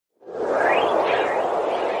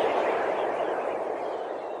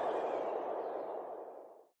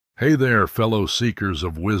Hey there, fellow seekers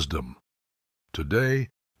of wisdom. Today,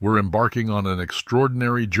 we're embarking on an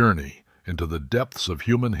extraordinary journey into the depths of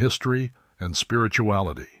human history and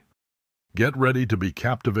spirituality. Get ready to be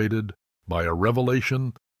captivated by a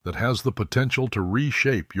revelation that has the potential to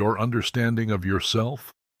reshape your understanding of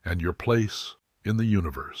yourself and your place in the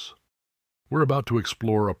universe. We're about to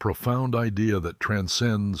explore a profound idea that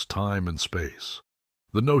transcends time and space,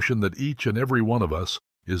 the notion that each and every one of us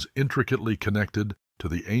is intricately connected to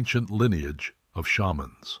the ancient lineage of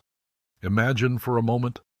shamans. Imagine for a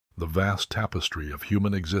moment the vast tapestry of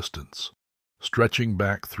human existence, stretching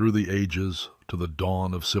back through the ages to the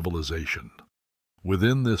dawn of civilization.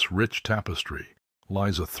 Within this rich tapestry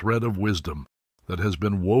lies a thread of wisdom that has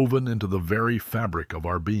been woven into the very fabric of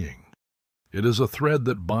our being. It is a thread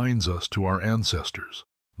that binds us to our ancestors,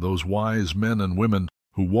 those wise men and women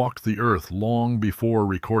who walked the earth long before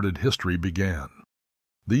recorded history began.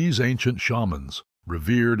 These ancient shamans,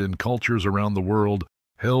 revered in cultures around the world,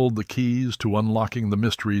 held the keys to unlocking the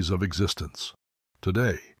mysteries of existence.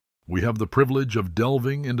 Today, we have the privilege of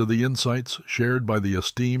delving into the insights shared by the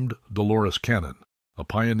esteemed Dolores Cannon, a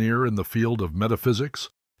pioneer in the field of metaphysics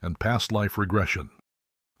and past life regression.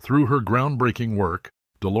 Through her groundbreaking work,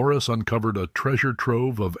 Dolores uncovered a treasure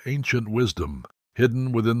trove of ancient wisdom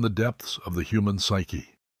hidden within the depths of the human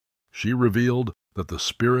psyche. She revealed that the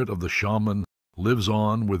spirit of the shaman lives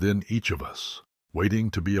on within each of us,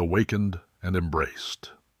 waiting to be awakened and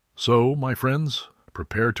embraced. So, my friends,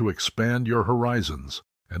 prepare to expand your horizons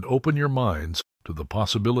and open your minds to the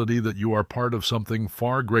possibility that you are part of something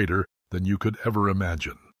far greater than you could ever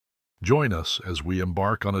imagine. Join us as we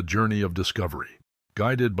embark on a journey of discovery,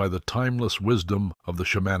 guided by the timeless wisdom of the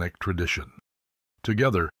shamanic tradition.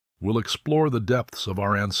 Together, we'll explore the depths of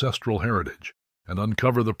our ancestral heritage and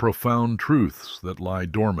uncover the profound truths that lie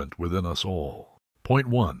dormant within us all. Point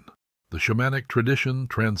 1. The shamanic tradition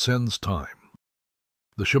transcends time.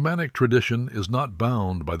 The shamanic tradition is not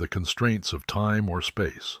bound by the constraints of time or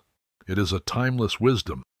space. It is a timeless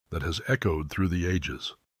wisdom that has echoed through the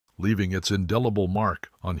ages, leaving its indelible mark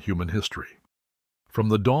on human history. From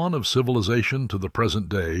the dawn of civilization to the present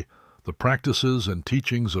day, the practices and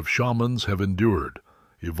teachings of shamans have endured,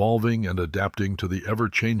 evolving and adapting to the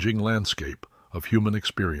ever-changing landscape of human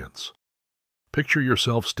experience. Picture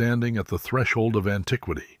yourself standing at the threshold of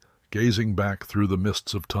antiquity, gazing back through the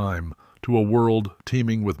mists of time to a world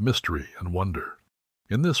teeming with mystery and wonder.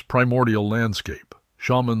 In this primordial landscape,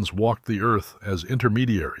 shamans walked the earth as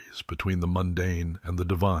intermediaries between the mundane and the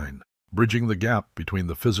divine, bridging the gap between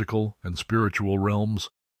the physical and spiritual realms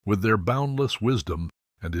with their boundless wisdom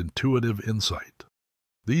and intuitive insight.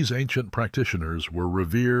 These ancient practitioners were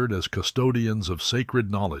revered as custodians of sacred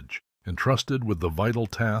knowledge, entrusted with the vital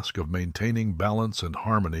task of maintaining balance and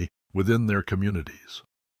harmony within their communities.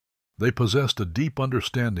 They possessed a deep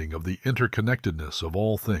understanding of the interconnectedness of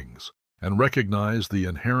all things and recognized the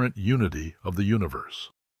inherent unity of the universe.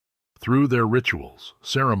 Through their rituals,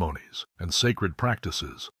 ceremonies, and sacred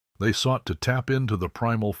practices, they sought to tap into the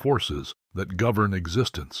primal forces that govern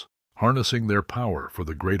existence, harnessing their power for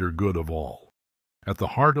the greater good of all. At the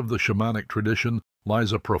heart of the shamanic tradition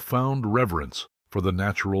lies a profound reverence for the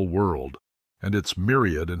natural world and its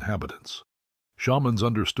myriad inhabitants. Shamans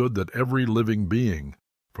understood that every living being,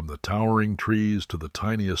 from the towering trees to the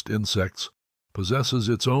tiniest insects, possesses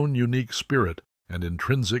its own unique spirit and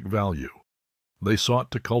intrinsic value. They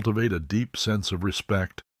sought to cultivate a deep sense of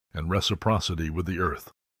respect and reciprocity with the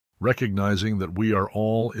earth, recognizing that we are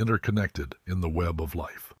all interconnected in the web of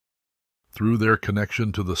life. Through their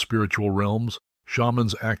connection to the spiritual realms,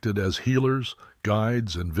 shamans acted as healers,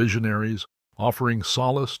 guides, and visionaries, offering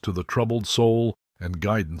solace to the troubled soul and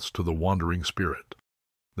guidance to the wandering spirit.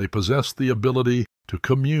 They possessed the ability to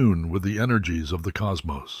commune with the energies of the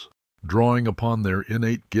cosmos, drawing upon their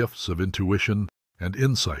innate gifts of intuition and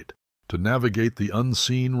insight to navigate the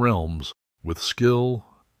unseen realms with skill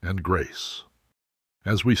and grace.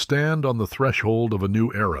 As we stand on the threshold of a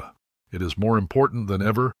new era, it is more important than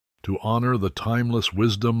ever to honor the timeless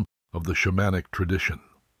wisdom of the shamanic tradition.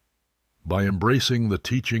 By embracing the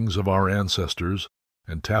teachings of our ancestors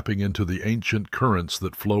and tapping into the ancient currents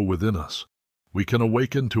that flow within us, we can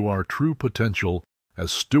awaken to our true potential as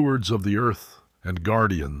stewards of the earth and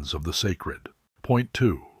guardians of the sacred. Point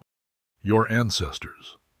 2. Your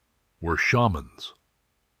ancestors were shamans.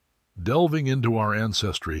 Delving into our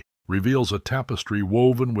ancestry reveals a tapestry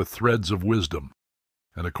woven with threads of wisdom,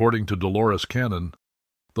 and according to Dolores Cannon,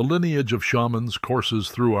 the lineage of shamans courses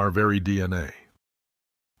through our very DNA.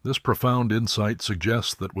 This profound insight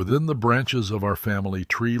suggests that within the branches of our family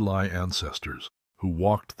tree lie ancestors who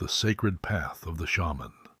walked the sacred path of the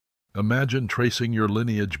shaman. Imagine tracing your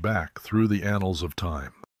lineage back through the annals of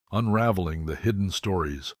time, unraveling the hidden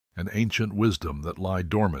stories and ancient wisdom that lie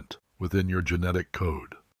dormant within your genetic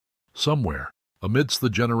code. Somewhere, amidst the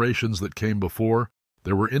generations that came before,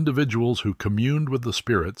 there were individuals who communed with the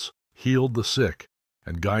spirits, healed the sick,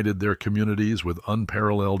 and guided their communities with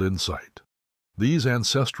unparalleled insight. These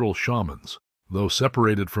ancestral shamans, though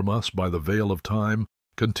separated from us by the veil of time,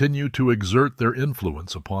 continue to exert their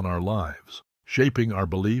influence upon our lives, shaping our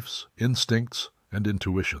beliefs, instincts, and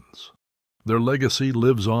intuitions. Their legacy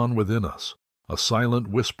lives on within us, a silent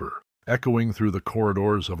whisper echoing through the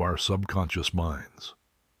corridors of our subconscious minds.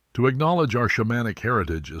 To acknowledge our shamanic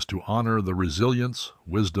heritage is to honor the resilience,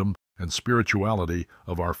 wisdom, and spirituality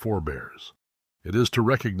of our forebears. It is to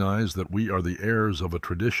recognize that we are the heirs of a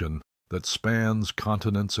tradition that spans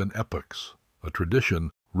continents and epochs, a tradition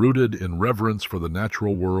rooted in reverence for the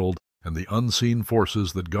natural world and the unseen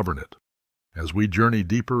forces that govern it. As we journey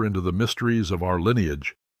deeper into the mysteries of our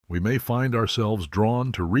lineage, we may find ourselves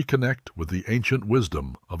drawn to reconnect with the ancient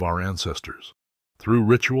wisdom of our ancestors. Through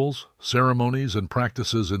rituals, ceremonies, and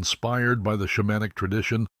practices inspired by the shamanic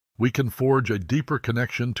tradition, we can forge a deeper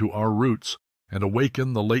connection to our roots and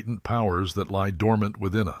awaken the latent powers that lie dormant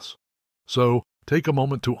within us. So, take a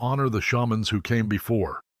moment to honor the shamans who came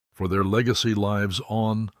before, for their legacy lives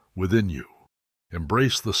on within you.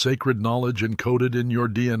 Embrace the sacred knowledge encoded in your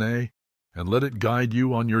DNA, and let it guide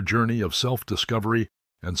you on your journey of self-discovery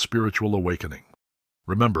and spiritual awakening.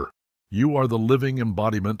 Remember, you are the living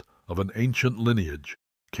embodiment of an ancient lineage,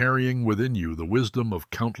 carrying within you the wisdom of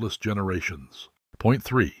countless generations. Point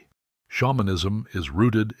 3. Shamanism is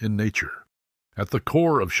rooted in nature. At the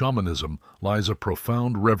core of shamanism lies a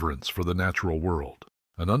profound reverence for the natural world,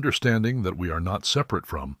 an understanding that we are not separate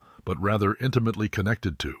from, but rather intimately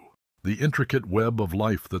connected to, the intricate web of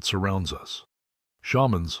life that surrounds us.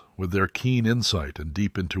 Shamans, with their keen insight and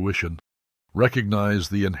deep intuition, recognize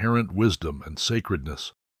the inherent wisdom and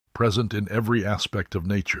sacredness present in every aspect of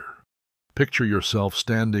nature. Picture yourself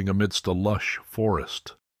standing amidst a lush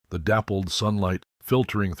forest, the dappled sunlight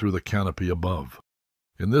filtering through the canopy above.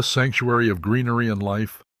 In this sanctuary of greenery and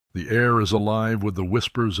life, the air is alive with the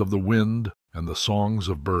whispers of the wind and the songs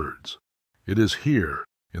of birds. It is here,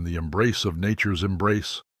 in the embrace of nature's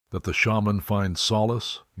embrace, that the shaman finds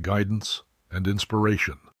solace, guidance, and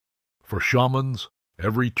inspiration. For shamans,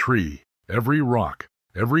 every tree, every rock,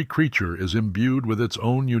 every creature is imbued with its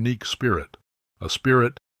own unique spirit, a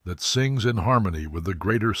spirit that sings in harmony with the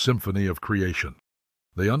greater symphony of creation.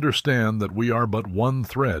 They understand that we are but one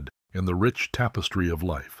thread in the rich tapestry of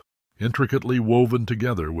life, intricately woven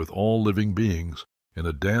together with all living beings in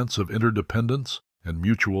a dance of interdependence and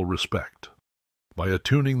mutual respect. By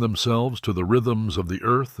attuning themselves to the rhythms of the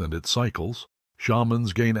earth and its cycles,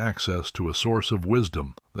 shamans gain access to a source of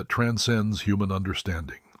wisdom that transcends human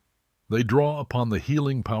understanding. They draw upon the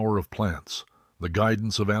healing power of plants, the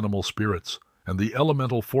guidance of animal spirits, and the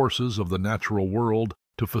elemental forces of the natural world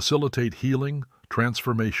to facilitate healing,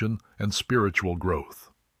 transformation, and spiritual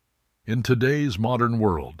growth. In today's modern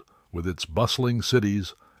world, with its bustling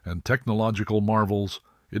cities and technological marvels,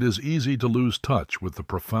 it is easy to lose touch with the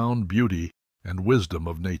profound beauty and wisdom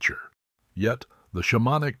of nature. Yet, the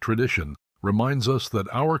shamanic tradition reminds us that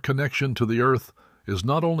our connection to the earth is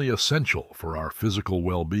not only essential for our physical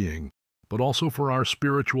well-being, but also for our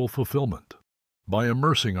spiritual fulfillment. By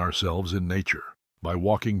immersing ourselves in nature, by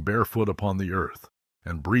walking barefoot upon the earth,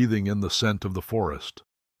 and breathing in the scent of the forest,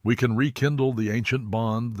 we can rekindle the ancient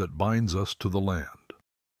bond that binds us to the land.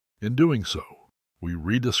 In doing so, we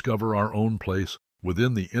rediscover our own place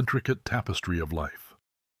within the intricate tapestry of life,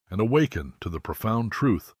 and awaken to the profound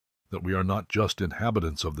truth that we are not just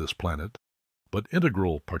inhabitants of this planet, but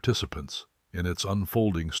integral participants in its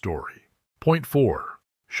unfolding story. Point 4.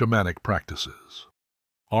 Shamanic practices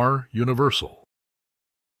are universal.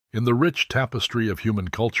 In the rich tapestry of human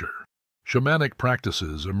culture, shamanic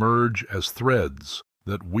practices emerge as threads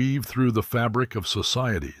that weave through the fabric of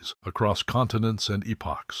societies across continents and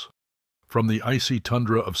epochs. From the icy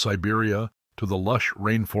tundra of Siberia to the lush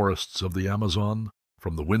rainforests of the Amazon,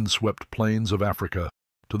 from the windswept plains of Africa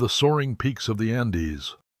to the soaring peaks of the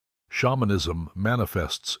Andes, shamanism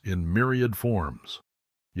manifests in myriad forms,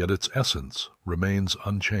 yet its essence remains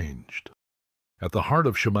unchanged. At the heart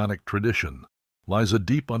of shamanic tradition lies a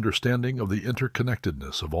deep understanding of the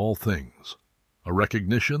interconnectedness of all things, a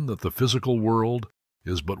recognition that the physical world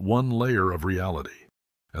is but one layer of reality,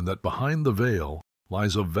 and that behind the veil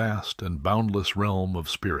lies a vast and boundless realm of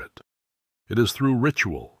spirit. It is through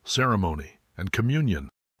ritual, ceremony, and communion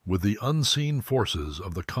with the unseen forces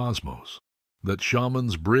of the cosmos that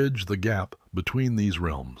shamans bridge the gap between these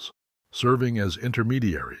realms, serving as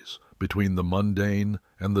intermediaries between the mundane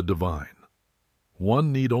and the divine.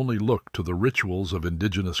 One need only look to the rituals of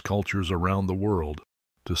indigenous cultures around the world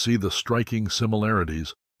to see the striking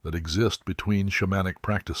similarities that exist between shamanic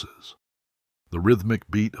practices. The rhythmic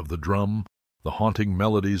beat of the drum, the haunting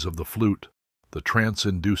melodies of the flute, the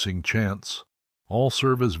trance-inducing chants, all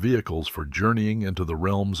serve as vehicles for journeying into the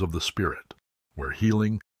realms of the spirit, where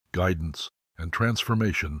healing, guidance, and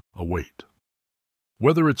transformation await.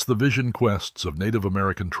 Whether it's the vision quests of Native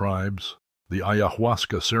American tribes, the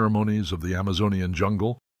ayahuasca ceremonies of the Amazonian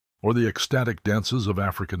jungle, or the ecstatic dances of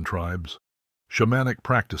African tribes, shamanic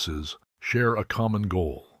practices share a common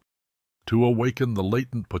goal: to awaken the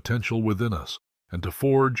latent potential within us and to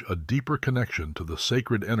forge a deeper connection to the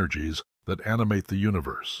sacred energies that animate the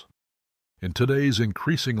universe. In today's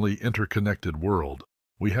increasingly interconnected world,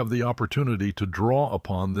 we have the opportunity to draw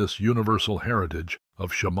upon this universal heritage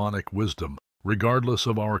of shamanic wisdom, regardless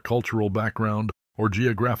of our cultural background or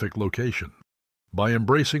geographic location. By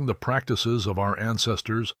embracing the practices of our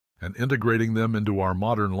ancestors and integrating them into our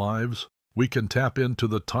modern lives, we can tap into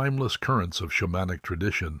the timeless currents of shamanic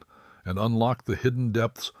tradition and unlock the hidden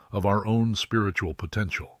depths of our own spiritual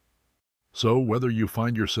potential. So, whether you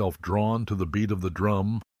find yourself drawn to the beat of the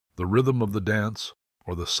drum, the rhythm of the dance,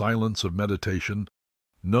 or the silence of meditation,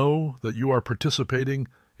 know that you are participating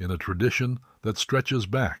in a tradition that stretches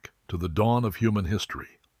back to the dawn of human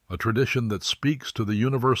history, a tradition that speaks to the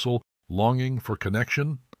universal longing for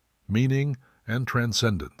connection, meaning, and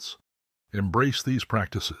transcendence. Embrace these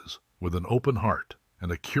practices with an open heart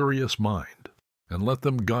and a curious mind, and let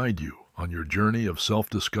them guide you on your journey of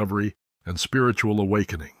self-discovery and spiritual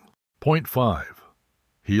awakening. Point 5.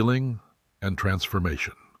 Healing and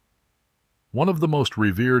transformation. One of the most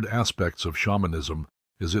revered aspects of shamanism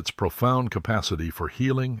is its profound capacity for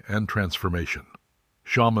healing and transformation.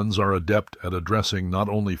 Shamans are adept at addressing not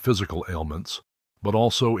only physical ailments, but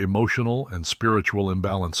also emotional and spiritual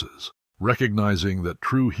imbalances, recognizing that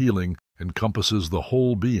true healing encompasses the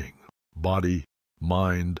whole being, body,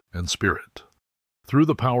 mind, and spirit. Through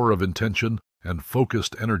the power of intention and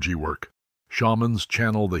focused energy work, shamans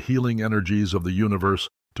channel the healing energies of the universe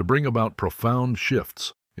to bring about profound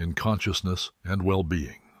shifts in consciousness and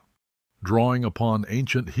well-being. Drawing upon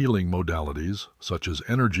ancient healing modalities such as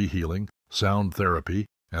energy healing, sound therapy,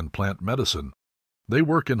 and plant medicine, they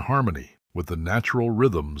work in harmony with the natural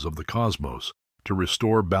rhythms of the cosmos to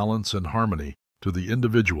restore balance and harmony to the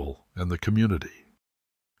individual and the community.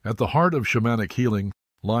 At the heart of shamanic healing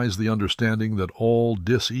lies the understanding that all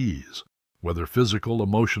dis-ease, whether physical,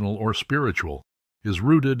 emotional, or spiritual, is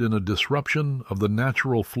rooted in a disruption of the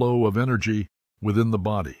natural flow of energy within the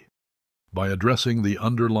body. By addressing the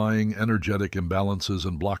underlying energetic imbalances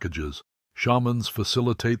and blockages, shamans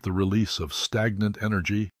facilitate the release of stagnant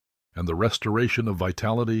energy and the restoration of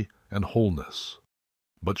vitality and wholeness.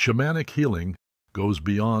 But shamanic healing goes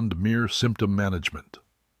beyond mere symptom management.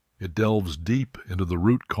 It delves deep into the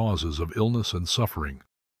root causes of illness and suffering,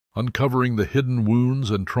 uncovering the hidden wounds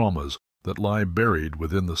and traumas that lie buried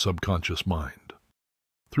within the subconscious mind.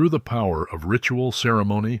 Through the power of ritual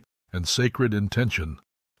ceremony and sacred intention,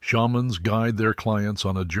 shamans guide their clients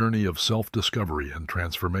on a journey of self-discovery and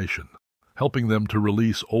transformation, helping them to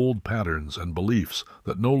release old patterns and beliefs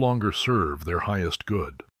that no longer serve their highest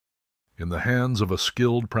good. In the hands of a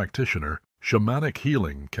skilled practitioner, shamanic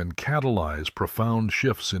healing can catalyze profound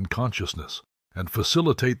shifts in consciousness and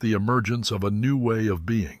facilitate the emergence of a new way of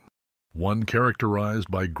being, one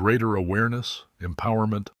characterized by greater awareness,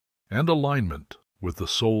 empowerment, and alignment with the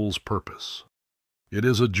soul's purpose. It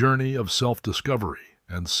is a journey of self-discovery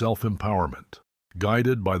and self-empowerment,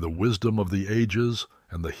 guided by the wisdom of the ages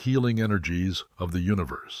and the healing energies of the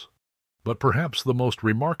universe. But perhaps the most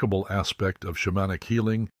remarkable aspect of shamanic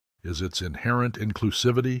healing is its inherent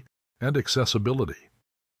inclusivity and accessibility.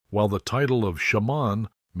 While the title of shaman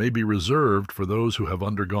may be reserved for those who have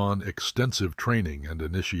undergone extensive training and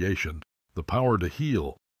initiation, the power to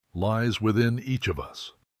heal lies within each of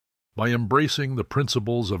us. By embracing the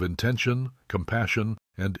principles of intention, compassion,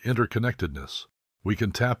 and interconnectedness, we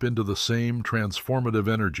can tap into the same transformative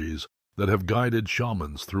energies that have guided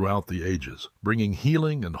shamans throughout the ages, bringing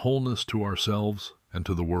healing and wholeness to ourselves and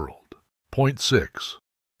to the world. Point 6.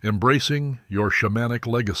 Embracing your shamanic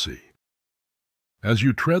legacy. As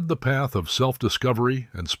you tread the path of self-discovery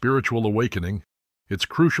and spiritual awakening, it's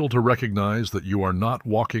crucial to recognize that you are not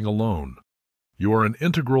walking alone. You are an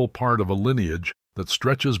integral part of a lineage that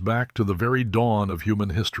stretches back to the very dawn of human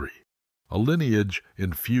history, a lineage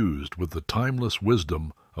infused with the timeless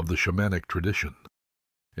wisdom of the shamanic tradition.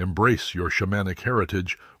 Embrace your shamanic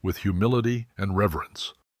heritage with humility and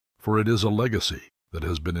reverence, for it is a legacy that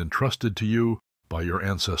has been entrusted to you by your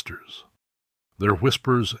ancestors. Their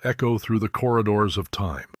whispers echo through the corridors of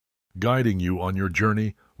time, guiding you on your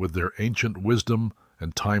journey with their ancient wisdom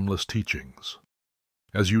and timeless teachings.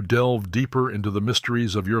 As you delve deeper into the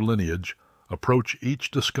mysteries of your lineage, approach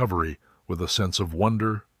each discovery with a sense of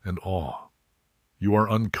wonder and awe. You are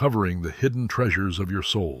uncovering the hidden treasures of your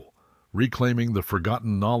soul, reclaiming the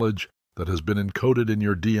forgotten knowledge that has been encoded in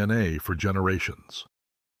your DNA for generations.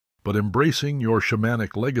 But embracing your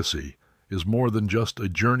shamanic legacy is more than just a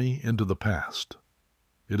journey into the past.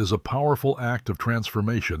 It is a powerful act of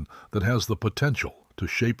transformation that has the potential to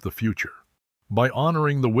shape the future. By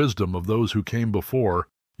honoring the wisdom of those who came before,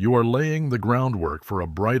 you are laying the groundwork for a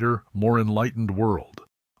brighter, more enlightened world,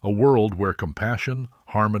 a world where compassion,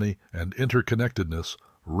 harmony, and interconnectedness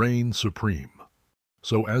reign supreme.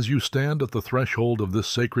 So as you stand at the threshold of this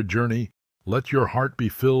sacred journey, let your heart be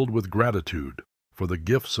filled with gratitude for the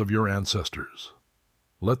gifts of your ancestors.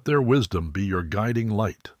 Let their wisdom be your guiding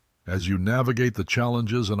light as you navigate the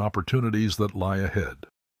challenges and opportunities that lie ahead.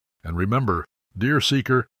 And remember, dear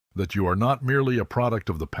seeker, that you are not merely a product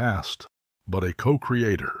of the past, but a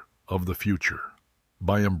co-creator of the future.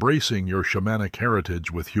 By embracing your shamanic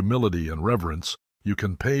heritage with humility and reverence, you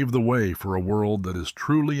can pave the way for a world that is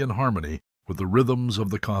truly in harmony with the rhythms of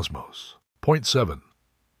the cosmos. Point 7.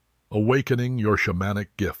 Awakening your shamanic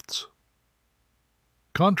gifts.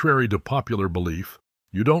 Contrary to popular belief,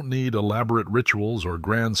 you don't need elaborate rituals or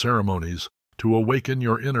grand ceremonies to awaken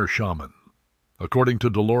your inner shaman. According to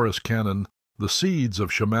Dolores Cannon, the seeds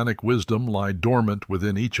of shamanic wisdom lie dormant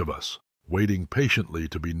within each of us, waiting patiently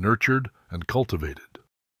to be nurtured and cultivated.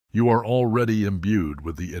 You are already imbued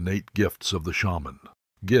with the innate gifts of the shaman,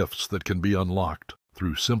 gifts that can be unlocked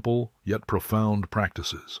through simple yet profound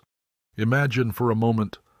practices. Imagine for a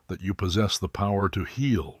moment that you possess the power to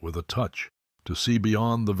heal with a touch, to see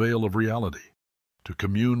beyond the veil of reality, to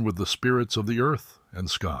commune with the spirits of the earth and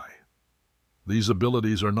sky. These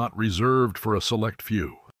abilities are not reserved for a select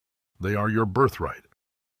few. They are your birthright,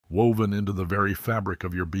 woven into the very fabric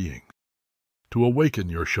of your being. To awaken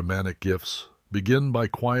your shamanic gifts, begin by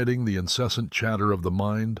quieting the incessant chatter of the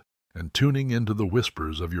mind and tuning into the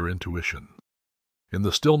whispers of your intuition. In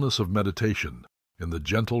the stillness of meditation, in the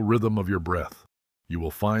gentle rhythm of your breath, you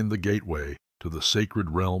will find the gateway to the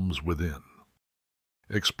sacred realms within.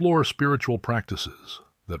 Explore spiritual practices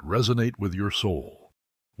that resonate with your soul,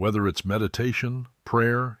 whether it's meditation,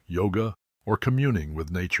 prayer, yoga, or communing with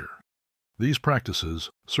nature. These practices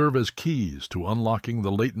serve as keys to unlocking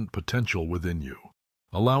the latent potential within you,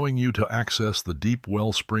 allowing you to access the deep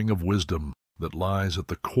wellspring of wisdom that lies at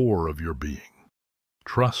the core of your being.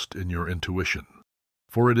 Trust in your intuition,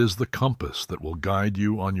 for it is the compass that will guide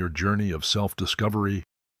you on your journey of self-discovery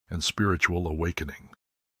and spiritual awakening.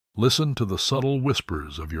 Listen to the subtle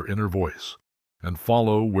whispers of your inner voice and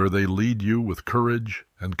follow where they lead you with courage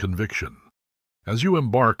and conviction. As you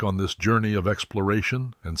embark on this journey of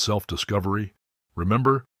exploration and self-discovery,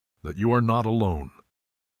 remember that you are not alone.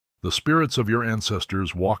 The spirits of your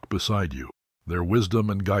ancestors walk beside you, their wisdom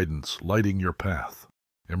and guidance lighting your path.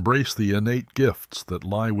 Embrace the innate gifts that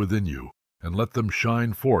lie within you and let them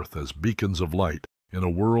shine forth as beacons of light in a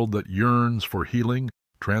world that yearns for healing,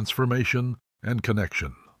 transformation, and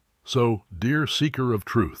connection. So, dear seeker of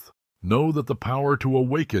truth, know that the power to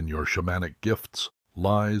awaken your shamanic gifts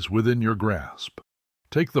lies within your grasp.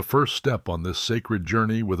 Take the first step on this sacred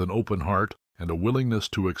journey with an open heart and a willingness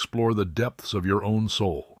to explore the depths of your own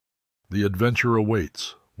soul. The adventure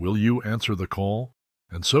awaits. Will you answer the call?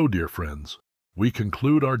 And so, dear friends, we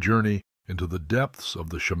conclude our journey into the depths of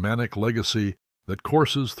the shamanic legacy that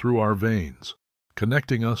courses through our veins,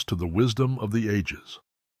 connecting us to the wisdom of the ages.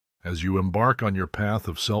 As you embark on your path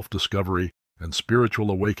of self-discovery and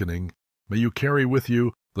spiritual awakening, may you carry with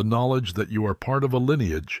you the knowledge that you are part of a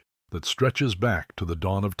lineage that stretches back to the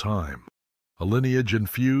dawn of time, a lineage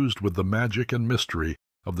infused with the magic and mystery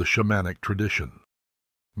of the shamanic tradition.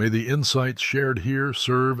 May the insights shared here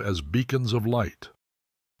serve as beacons of light,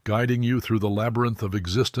 guiding you through the labyrinth of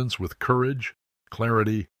existence with courage,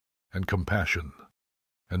 clarity, and compassion.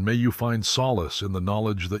 And may you find solace in the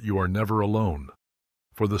knowledge that you are never alone,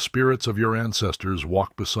 for the spirits of your ancestors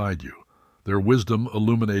walk beside you, their wisdom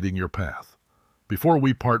illuminating your path. Before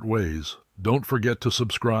we part ways, don't forget to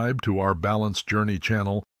subscribe to our Balanced Journey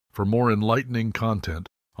channel for more enlightening content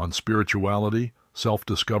on spirituality,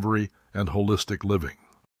 self-discovery, and holistic living.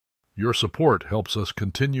 Your support helps us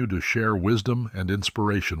continue to share wisdom and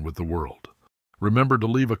inspiration with the world. Remember to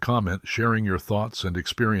leave a comment sharing your thoughts and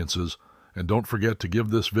experiences, and don't forget to give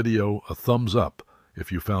this video a thumbs up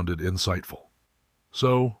if you found it insightful.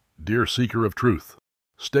 So, dear seeker of truth,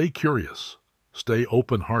 stay curious, stay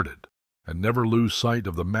open-hearted, and never lose sight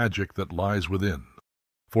of the magic that lies within.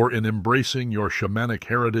 For in embracing your shamanic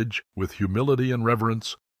heritage with humility and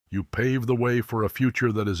reverence, You pave the way for a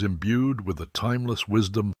future that is imbued with the timeless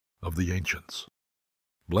wisdom of the ancients.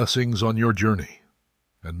 Blessings on your journey,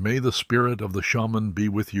 and may the spirit of the shaman be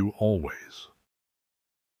with you always.